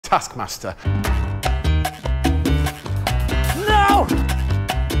Taskmaster. No!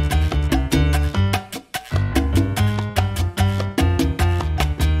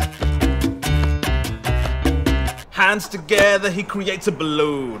 Hands together, he creates a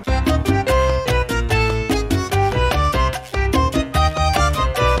balloon.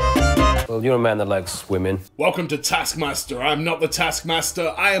 Well, you're a man that likes women. Welcome to Taskmaster. I'm not the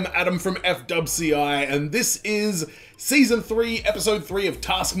Taskmaster. I am Adam from FWCI, and this is Season 3, Episode 3 of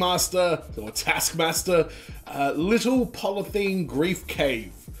Taskmaster, or Taskmaster, Little Polythene Grief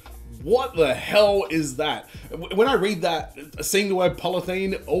Cave. What the hell is that? When I read that, seeing the word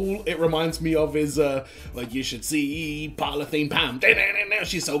polythene, all it reminds me of is, like, you should see Polythene Pam.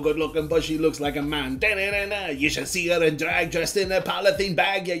 She's so good looking, but she looks like a man. You should see her in drag dressed in a polythene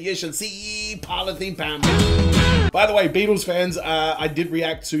bag. Yeah, you should see Polythene Pam. By the way, Beatles fans, I did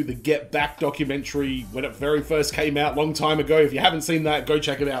react to the Get Back documentary when it very first came out, long time ago. If you haven't seen that, go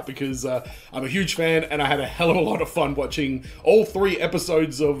check it out, because I'm a huge fan and I had a hell of a lot of fun watching all 3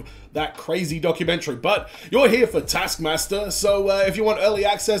 episodes of that crazy documentary. But you're here for Taskmaster, so if you want early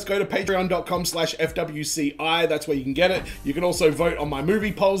access, go to patreon.com/FWCI. That's where you can get it. You can also vote on my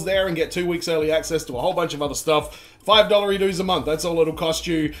movie polls there and get 2 weeks early access to a whole bunch of other stuff. $5 dues a month, that's all it'll cost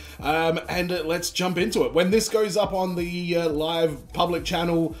you. And let's jump into it. When this goes up on the live public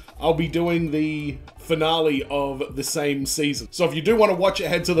channel, I'll be doing the finale of the same season. So if you do want to watch it,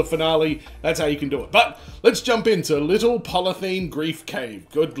 head to the finale. That's how you can do it. But let's jump into Little Polythene Grief Cave.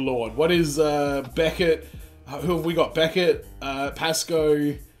 Good lord. What is Beckett? Who have we got? Beckett,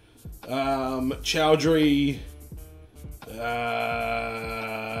 Pasco, Chaudry,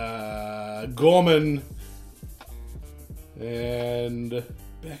 Gorman, and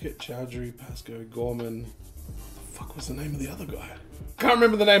Beckett, Chaudry, Pasco, Gorman. What the fuck was the name of the other guy? Can't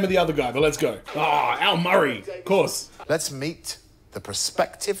remember the name of the other guy, but let's go. Ah, Al Murray, of course. Let's meet the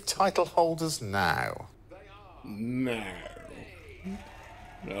prospective title holders now. No.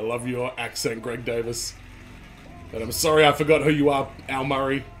 I love your accent, Greg Davis. But I'm sorry I forgot who you are, Al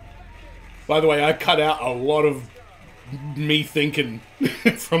Murray. By the way, I cut out a lot of me thinking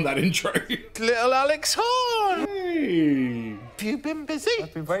from that intro. Little Alex Horn! Hey. Have you been busy?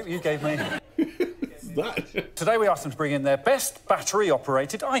 I've been waiting, you gave me. That? Today we asked them to bring in their best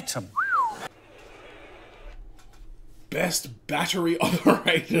battery-operated item. Best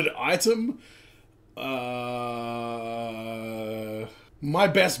battery-operated item? My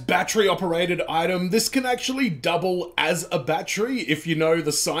best battery-operated item. This can actually double as a battery if you know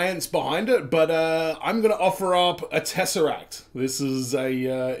the science behind it, but I'm going to offer up a Tesseract. This is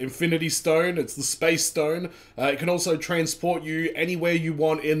a Infinity Stone. It's the Space Stone. It can also transport you anywhere you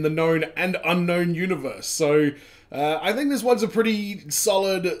want in the known and unknown universe. So I think this one's a pretty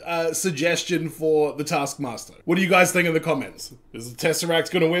solid suggestion for the Taskmaster. What do you guys think in the comments? Is the Tesseract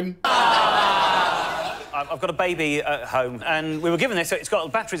going to win? I've got a baby at home, and we were given this, so it's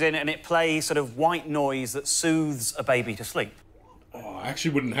got batteries in it, and it plays sort of white noise that soothes a baby to sleep. Oh, I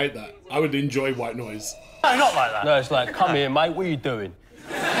actually wouldn't hate that. I would enjoy white noise. No, not like that. No, it's like, come here, mate, what are you doing?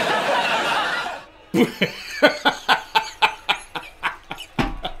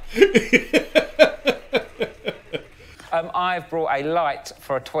 I've brought a light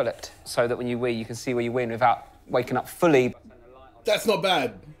for a toilet so that when you wee, you can see where you wee without waking up fully. That's not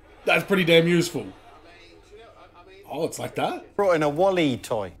bad. That's pretty damn useful. Oh, it's like that? Brought in a Wally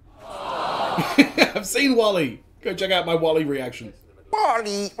toy. I've seen Wally. Go check out my Wally reaction.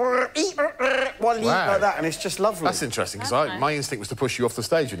 Wally, Wally, Wow. like that, and it's just lovely. That's interesting, because my instinct was to push you off the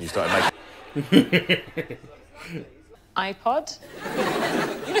stage when you started making... iPod.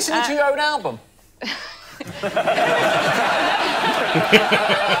 You listening to your own album? And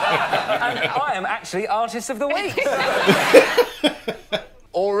I am actually Artist of the Week.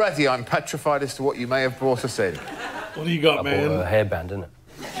 Already I'm petrified as to what you may have brought us in. What do you got, man? A hairband, isn't it?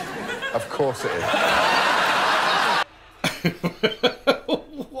 Of course it is.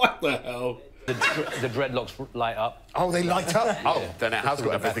 What the hell? The dreadlocks light up. Oh, they light up? Oh, then it has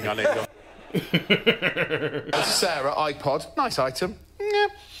got everything I need. Sarah, iPod, nice item.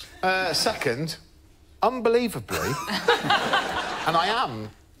 Yeah. Second, unbelievably, and I am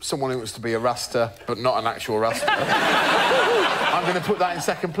someone who wants to be a Rasta, but not an actual Rasta. I'm going to put that in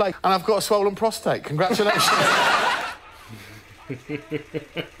second place. And I've got a swollen prostate. Congratulations. We're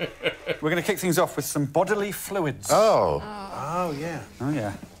going to kick things off with some bodily fluids. Oh. Oh, yeah. Oh,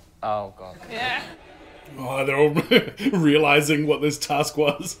 yeah. Oh, God. Yeah. Oh, they're all realising what this task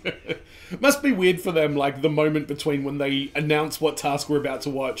was. Must be weird for them, like, the moment between when they announce what task we're about to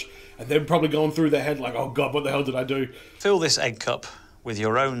watch, and then probably going through their head like, oh, God, what the hell did I do? Fill this egg cup with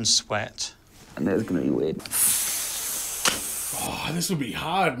your own sweat. And there's going to be weird. Oh, this would be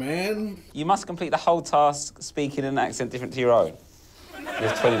hard, man. You must complete the whole task speaking in an accent different to your own.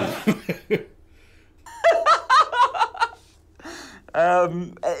 There's 20 minutes.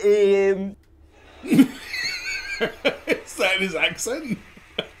 Is that his accent?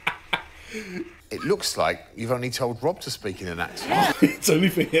 It looks like you've only told Rob to speak in an accent. It's only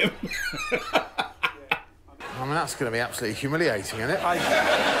for him. I mean, that's going to be absolutely humiliating, isn't it? The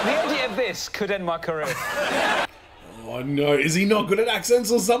idea of this could end my career. Oh no, is he not good at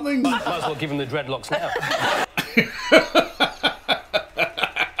accents or something? Might as well give him the dreadlocks now.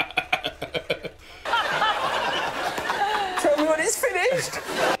 Tell me when it's finished.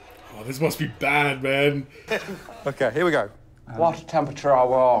 Oh, this must be bad, man. OK, here we go. What temperature are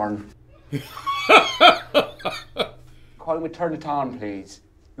we on? Calling me turn it on, please.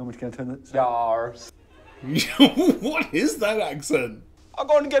 You want me to go and turn this? Yars. What is that accent? I'm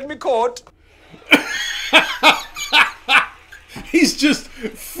going to get me caught. He's just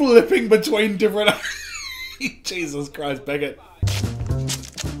flipping between different... Jesus Christ, Beckett.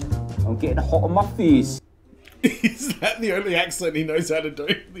 I'm getting hot on my face. Is that the only accent he knows how to do?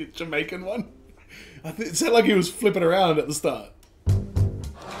 The Jamaican one? It sounded like he was flipping around at the start.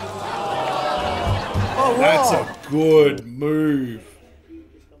 Oh, That's a good move.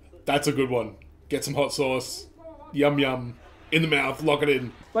 That's a good one. Get some hot sauce. Yum yum. In the mouth, lock it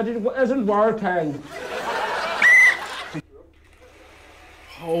in. But it isn't working.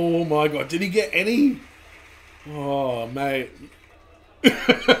 Oh my god, did he get any? Oh, mate.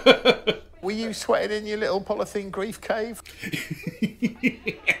 Were you sweating in your little polythene grief cave?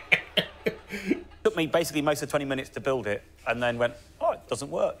 Took me basically most of 20 minutes to build it, and then went, oh, it doesn't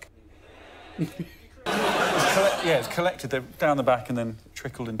work. Yeah, it's collected down the back and then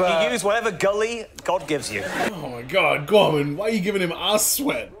trickled in. You use whatever gully God gives you. Oh my god, Gorman, why are you giving him ass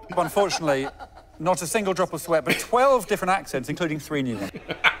sweat? Unfortunately, not a single drop of sweat, but 12 different accents, including 3 new ones.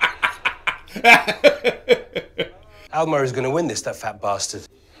 Al Murray's going to win this, that fat bastard.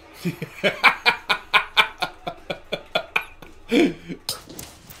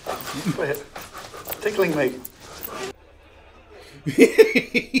 Quit. Tickling me.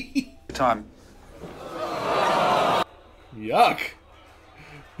 Time. Yuck.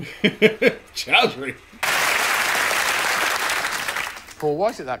 Chaudry. Paul, why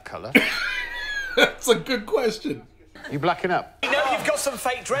is it that colour? That's a good question. You blacking up? You know you've got some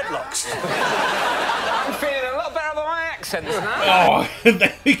fake dreadlocks. I'm feeling a lot better about my accents now. Oh, they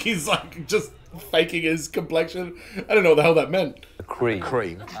think he's like just faking his complexion. I don't know what the hell that meant. Cream.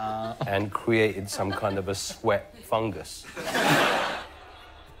 And created some kind of a sweat fungus.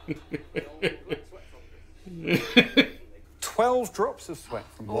 12 drops of sweat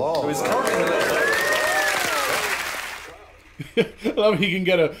from him. Whoa. So he's currently in the I love he can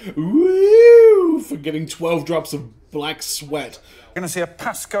get a woo for getting 12 drops of black sweat. We're going to see a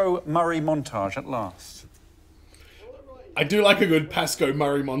Pascoe Murray montage at last. I do like a good Pascoe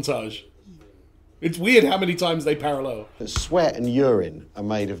Murray montage. It's weird how many times they parallel. Sweat and urine are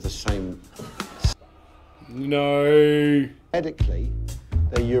made of the same. No. Medically,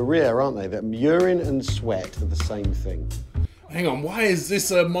 they're urea, aren't they? That urine and sweat are the same thing. Hang on, why is this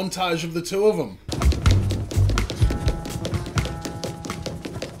a montage of the two of them?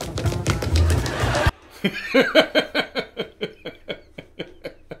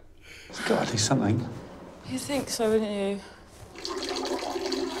 It's got to do something. You think so, wouldn't you?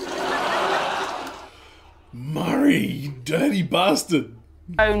 Murray, you dirty bastard.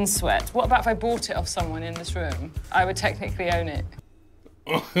 Own sweat. What about if I bought it off someone in this room? I would technically own it.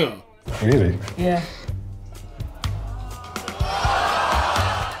 Really? Yeah.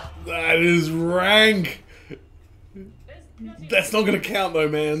 That is rank. That's not going to count though,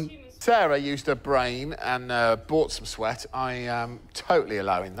 man. Sarah used her brain and bought some sweat. I am totally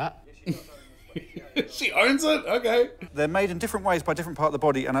allowing that. She owns it? Okay. They're made in different ways by different part of the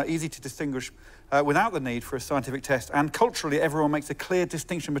body and are easy to distinguish without the need for a scientific test. And culturally, everyone makes a clear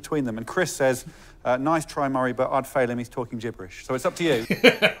distinction between them. And Chris says, nice try, Murray, but I'd fail him. He's talking gibberish. So it's up to you.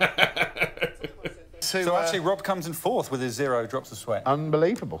 So actually, Rob comes in fourth with his 0 drops of sweat.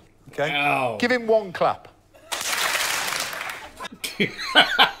 Unbelievable. Okay. Ow. Give him one clap.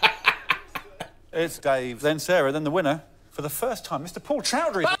 It's Dave, then Sarah, then the winner. For the first time, Mr. Paul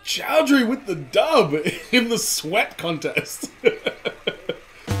Chaudry. Chaudry with the dub in the sweat contest.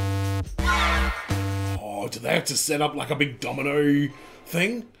 Oh, do they have to set up like a big domino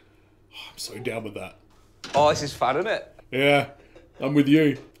thing? Oh, I'm so down with that. Oh, this is fun, isn't it? Yeah, I'm with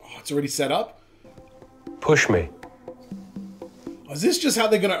you. Oh, it's already set up? Push me. Oh, is this just how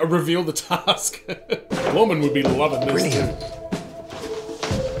they're going to reveal the task? Woman would be loving this. Brilliant.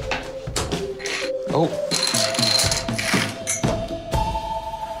 Oh.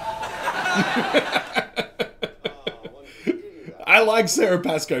 I like Sarah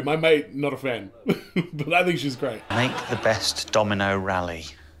Pascoe. My mate, not a fan. But I think she's great. Make the best domino rally.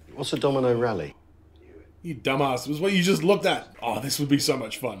 What's a domino rally? You dumbass. It was what you just looked at. Oh, this would be so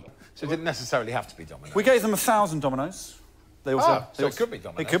much fun. So it didn't necessarily have to be dominoes. We gave them 1,000 dominoes. They also, so it could be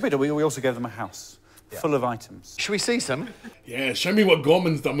dominoes. It could be. We also gave them a house full of items. Should we see some? Yeah, show me what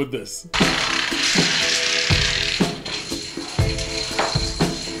Gorman's done with this.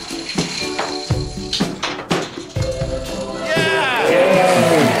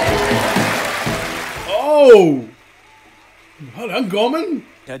 Oh! Hold on, Gorman.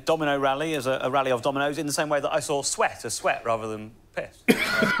 You know, domino rally is a rally of dominoes in the same way that I saw sweat as sweat rather than piss.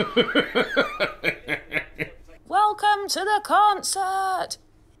 Welcome to the concert.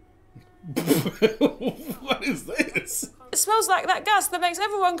 What is this? It smells like that gas that makes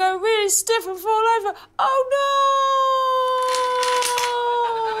everyone go really stiff and fall over. Oh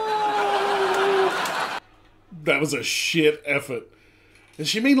no! That was a shit effort. Does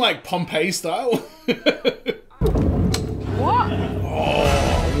she mean like Pompeii style? What?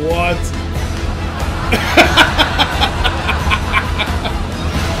 Oh, what?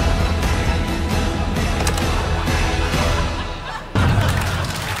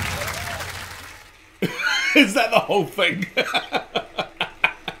 Is that the whole thing?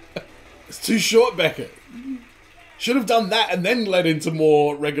 It's too short, Beckett. Should have done that and then led into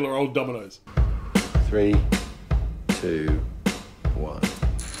more regular old dominoes. 3, 2, 1.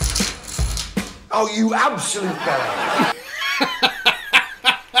 Oh, you absolute bellend!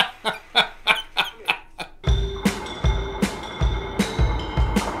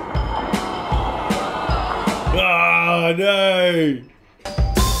 Oh, no!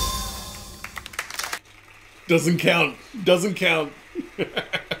 Doesn't count. Doesn't count. All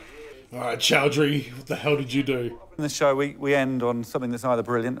right, Chaudry, what the hell did you do? In this show, we end on something that's either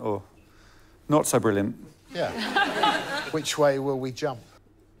brilliant or not so brilliant. Yeah. Which way will we jump?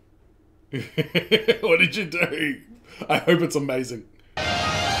 What did you do? I hope it's amazing.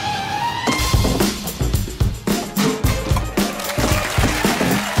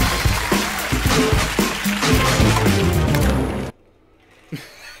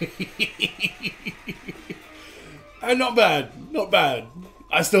 Not bad, not bad.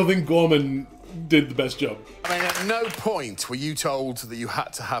 I still think Gorman did the best job. I mean, at no point were you told that you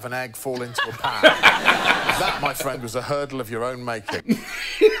had to have an egg fall into a pan. That, my friend, was a hurdle of your own making.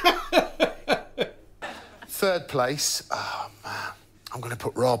 Third place, oh man, I'm going to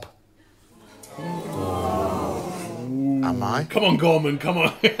put Rob. Am I? Come on, Gorman, come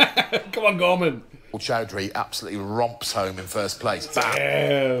on. Come on, Gorman. Chaudry absolutely romps home in first place. Bam.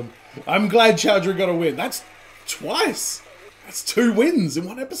 Damn. I'm glad Chaudry got a win. That's twice. That's 2 wins in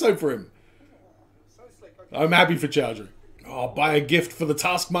one episode for him. I'm happy for Chaudry. Oh, buy a gift for the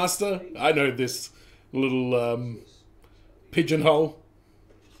Taskmaster. I know this little pigeonhole.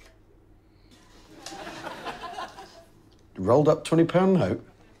 Rolled up £20 note.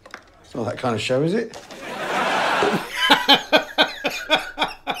 It's not that kind of show, is it?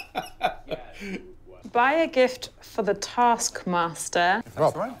 Buy a gift for the Taskmaster.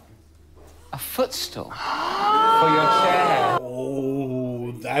 Rob. Right. A footstool for your chair.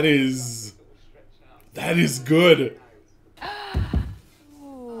 Oh, that is good.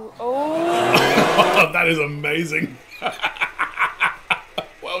 Oh, that is amazing.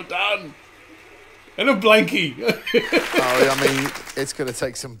 Well done. And a blankie. Oh, I mean, it's going to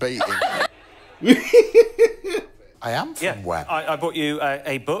take some beating. I am from Wem. I bought you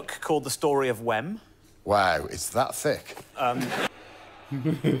a book called The Story of Wem. Wow, it's that thick.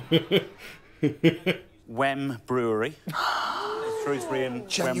 Wem Brewery. Shrewsbury and Wem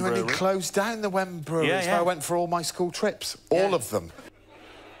Genuinely Brewery. closed down the Wem Brewery. Yeah, It's yeah. where I went for all my school trips. All of them.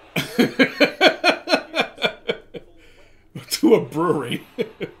 To a brewery.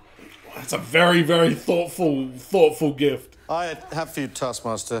 That's a very, very thoughtful gift. I have for you,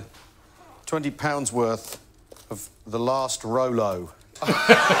 Taskmaster, £20 worth of the last Rolo.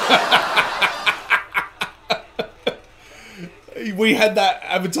 We had that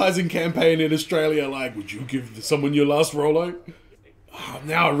advertising campaign in Australia, like, would you give someone your last Rolo? Oh,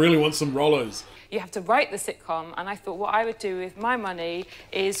 now I really want some Rolos. You have to write the sitcom, and I thought what I would do with my money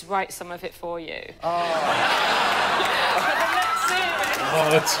is write some of it for you. Oh,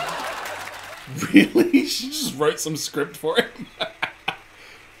 that's... Really? She just wrote some script for him?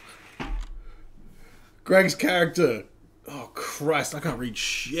 Greg's character. Oh, Christ, I can't read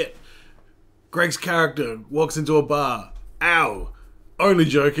shit. Greg's character walks into a bar. Ow. Only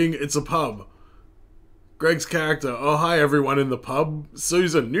joking, it's a pub. Greg's character. Oh, hi, everyone in the pub.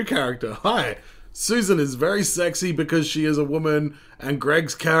 Susan, new character. Hi. Susan is very sexy because she is a woman, and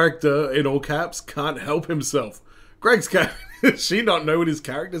Greg's character, in all caps, can't help himself. Greg's character, does she not know what his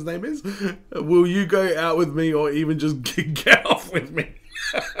character's name is? Will you go out with me or even just get off with me?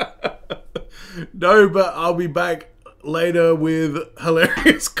 No, but I'll be back later with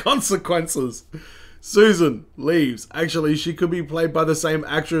hilarious consequences. Susan leaves. Actually, she could be played by the same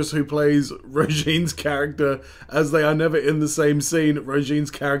actress who plays Regine's character, as they are never in the same scene.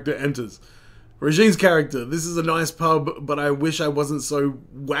 Regine's character enters. Regine's character, this is a nice pub, but I wish I wasn't so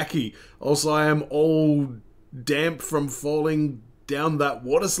wacky. Also, I am all damp from falling down that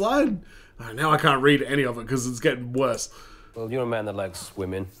water slide. Now I can't read any of it because it's getting worse. Well, you're a man that likes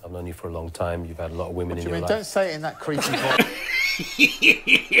women. I've known you for a long time. You've had a lot of women in your life. Don't say it in that creepy voice.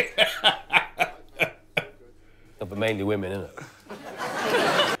 No, but mainly women, isn't it?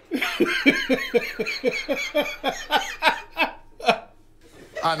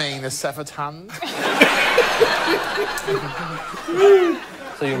 I mean, a severed hand.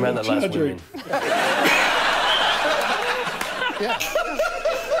 So you're a man that likes women. Yeah.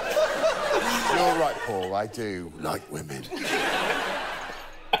 You're right, Paul. I do like women.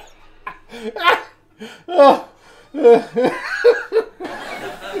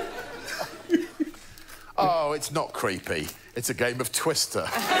 Oh, it's not creepy. It's a game of Twister.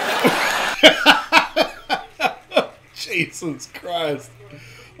 Jesus Christ.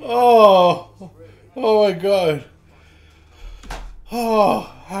 Oh my God.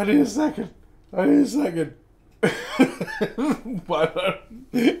 Oh, I need a second. I don't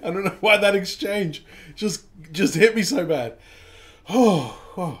know why that exchange just hit me so bad. Oh.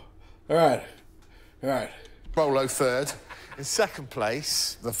 All right. Bolo third. In second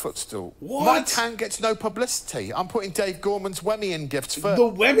place, the footstool. What? My tan gets no publicity. I'm putting Dave Gorman's Wemian gifts first. The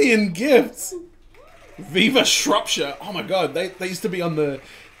Wemian gifts? Viva Shropshire. Oh my God, they used to be on the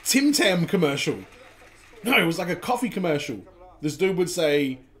Tim Tam commercial. No, it was like a coffee commercial. This dude would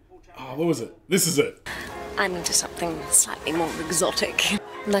say, oh, what was it? This is it. I'm into something slightly more exotic.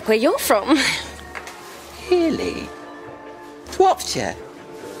 Like where you're from. Really? Shropshire?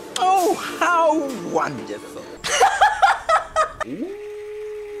 Oh, how wonderful.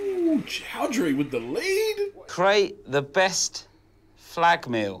 Ooh, Chaudry with the lead. Create the best flag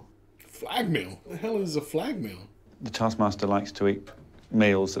meal. Flag meal? The hell is a flag meal? The Taskmaster likes to eat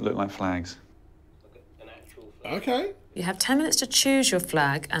meals that look like flags. Okay. You have 10 minutes to choose your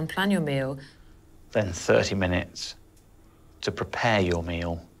flag and plan your meal. Then 30 minutes to prepare your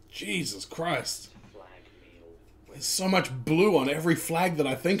meal. Jesus Christ. There's so much blue on every flag that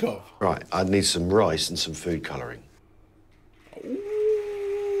I think of. Right, I'd need some rice and some food colouring.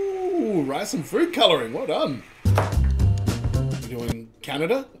 Ooh, rice and food colouring. Well done. You doing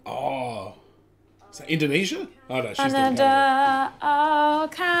Canada? Oh. Is that Indonesia? Oh, no, she's doing Canada. Oh,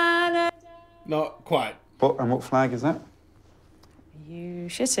 Canada. Not quite. What flag is that? Are you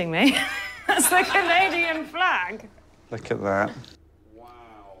shitting me? That's the Canadian flag. Look at that.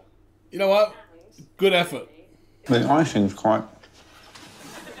 You know what? Good effort. The icing's quite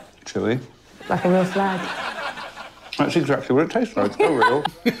chewy. Like a real flag. That's exactly what it tastes like. It's so real.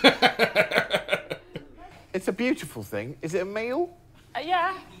 It's a beautiful thing. Is it a meal?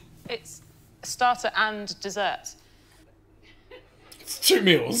 Yeah, it's a starter and dessert. It's 2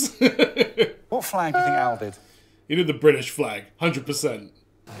 meals. What flag do you think Al did? He did the British flag, 100%.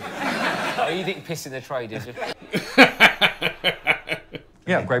 Oh, you didn't piss in the tray, did you?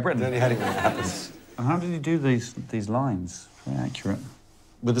 Yeah, Great Britain. Nearly had it when it happens. And how did you do these lines? Very accurate.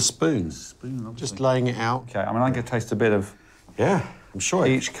 With a spoon. Just laying it out. Okay, I mean, I could taste a bit of... Yeah, I'm sure.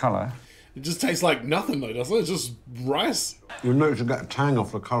 Each colour. It just tastes like nothing, though, doesn't it? It's just rice. You'll notice you get a tang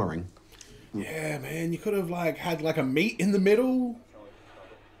off the colouring. Yeah, man, you could have, like, had, like, a meat in the middle.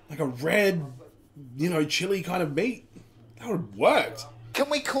 Like a red, you know, chili kind of meat. That would have worked. Can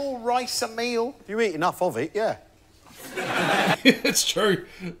we call rice a meal? If you eat enough of it, yeah. It's true.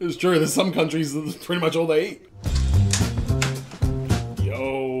 It's true. There's some countries that's pretty much all they eat.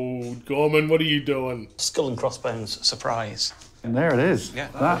 Yo, Gorman, what are you doing? Skull and crossbones surprise. And there it is. Yeah.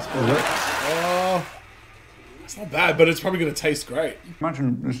 That's good. Oh, it's not bad, but it's probably going to taste great.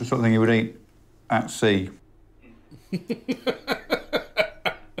 Imagine this is the sort of thing you would eat at sea.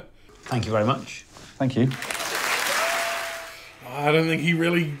 Thank you very much. Thank you. I don't think you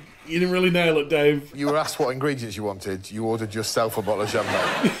didn't really nail it, Dave. You were asked what ingredients you wanted. You ordered yourself a bottle of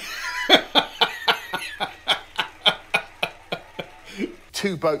champagne.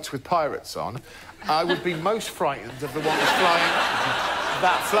 2 boats with pirates on. I would be most frightened of the one that's flying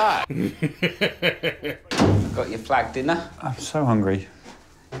that flag. Got your flag dinner? I'm so hungry.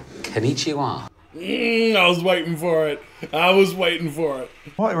 Konnichiwa. I was waiting for it. I was waiting for it.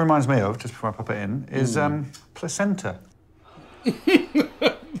 What it reminds me of, just before I pop it in, is placenta.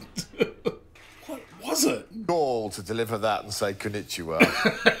 What was it? Gall to deliver that and say konnichiwa.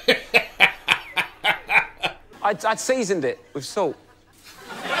 I'd seasoned it with salt.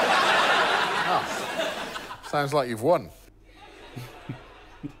 Sounds like you've won.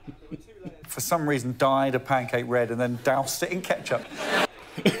 For some reason, dyed a pancake red and then doused it in ketchup.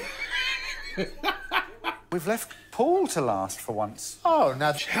 We've left Paul to last for once. Oh,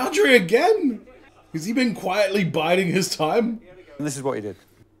 now... Chaudry again? Has he been quietly biding his time? And this is what he did.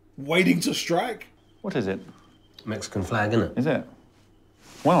 Waiting to strike? What is it? Mexican flag, isn't it? Is it?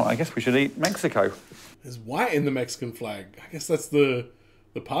 Well, I guess we should eat Mexico. There's white in the Mexican flag. I guess that's the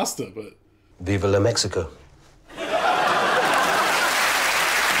pasta, but... Viva la Mexico.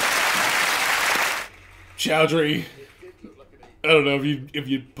 Chaudry, I don't know if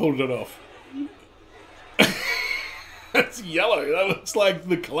you pulled it off. That's yellow. That looks like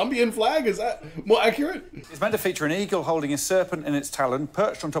the Colombian flag. Is that more accurate? It's meant to feature an eagle holding a serpent in its talon,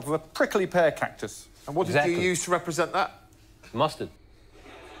 perched on top of a prickly pear cactus. And what did you use to represent that? Mustard.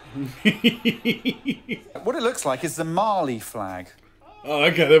 What it looks like is the Mali flag. Oh,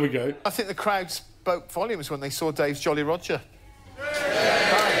 okay, there we go. I think the crowd spoke volumes when they saw Dave's Jolly Roger.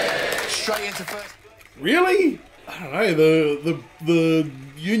 Straight into first. Really? I don't know. The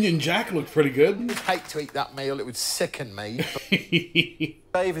Union Jack looked pretty good. I'd hate to eat that meal. It would sicken me.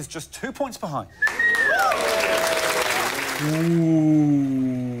 Dave is just 2 points behind.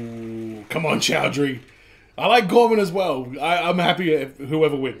 Ooh. Come on, Chaudry. I like Gorman as well. I'm happy if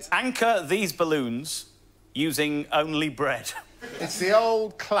whoever wins. Anchor these balloons using only bread. It's the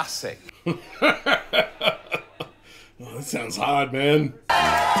old classic. Oh, that sounds hard, man.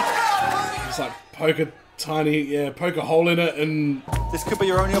 It's like poke a hole in it and... This could be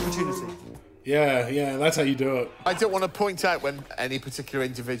your only opportunity. Yeah, that's how you do it. I don't want to point out when any particular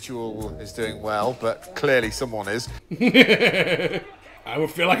individual is doing well, but clearly someone is. I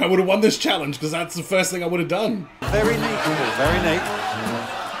would feel like I would have won this challenge because that's the first thing I would have done. Very neat, very neat.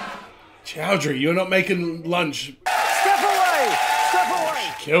 Chaudry, you're not making lunch. Step away! Step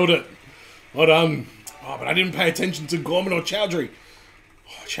away! She killed it. Well done. Oh, but I didn't pay attention to Gorman or Chaudry.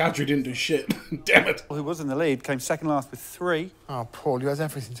 Oh, Chaudry didn't do shit. Damn it. Who was in the lead came second last with 3. Oh, Paul, you has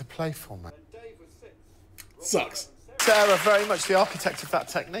everything to play for, man. Sucks. Sarah, very much the architect of that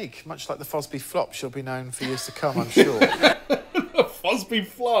technique. Much like the Fosby flop, she'll be known for years to come, I'm sure. The Fosby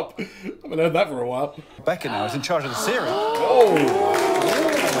flop. I haven't heard that for a while. Becca now is in charge of the series.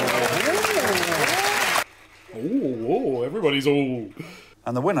 Oh, everybody's all...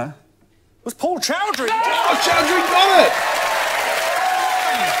 And the winner was Paul Chaudry. Oh, Chaudry got it!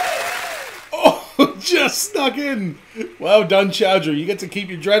 Oh, just snuck in. Well done, Chaudry. You get to keep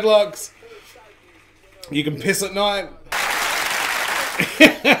your dreadlocks. You can piss at night.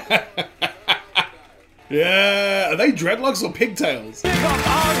 Yeah, are they dreadlocks or pigtails?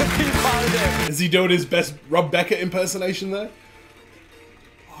 Is he doing his best Rob Beckett impersonation there?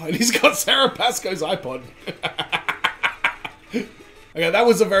 Oh, and he's got Sarah Pascoe's iPod. Okay, that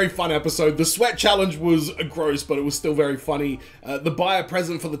was a very fun episode. The sweat challenge was gross, but it was still very funny. The buy a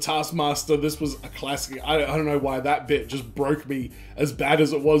present for the Taskmaster, this was a classic. I don't know why that bit just broke me as bad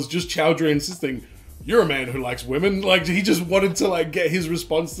as it was. Just Chaudry insisting, you're a man who likes women. Like, he just wanted to, like, get his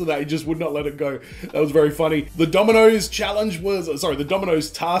response to that. He just would not let it go. That was very funny. The Dominoes challenge was, sorry, the Dominoes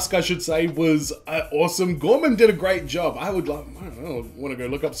task, I should say, was awesome. Gorman did a great job. I would, like, I don't know, want to go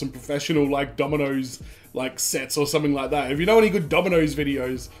look up some professional, like, Dominoes, like, sets or something like that. If you know any good Dominoes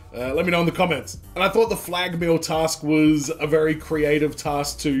videos, let me know in the comments. And I thought the flag meal task was a very creative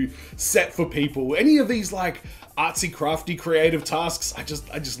task to set for people. Any of these, like, artsy crafty creative tasks, I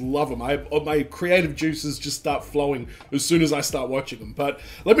just love them. My creative juices just start flowing as soon as I start watching them. But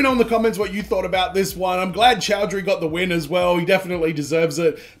let me know in the comments what you thought about this one. I'm glad Chaudry got the win as well. He definitely deserves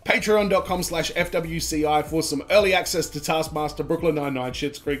it. Patreon.com/FWCI for some early access to Taskmaster, Brooklyn Nine-Nine,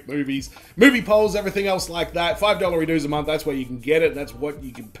 Schitt's Creek movies, movie polls, everything else like that. $5 reduce a month, that's where you can get it. That's what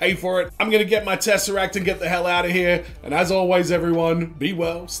you can pay for it. I'm gonna get my Tesseract and get the hell out of here. And as always, everyone, be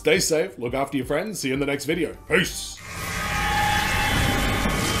well, stay safe, look after your friends. See you in the next video. Peace.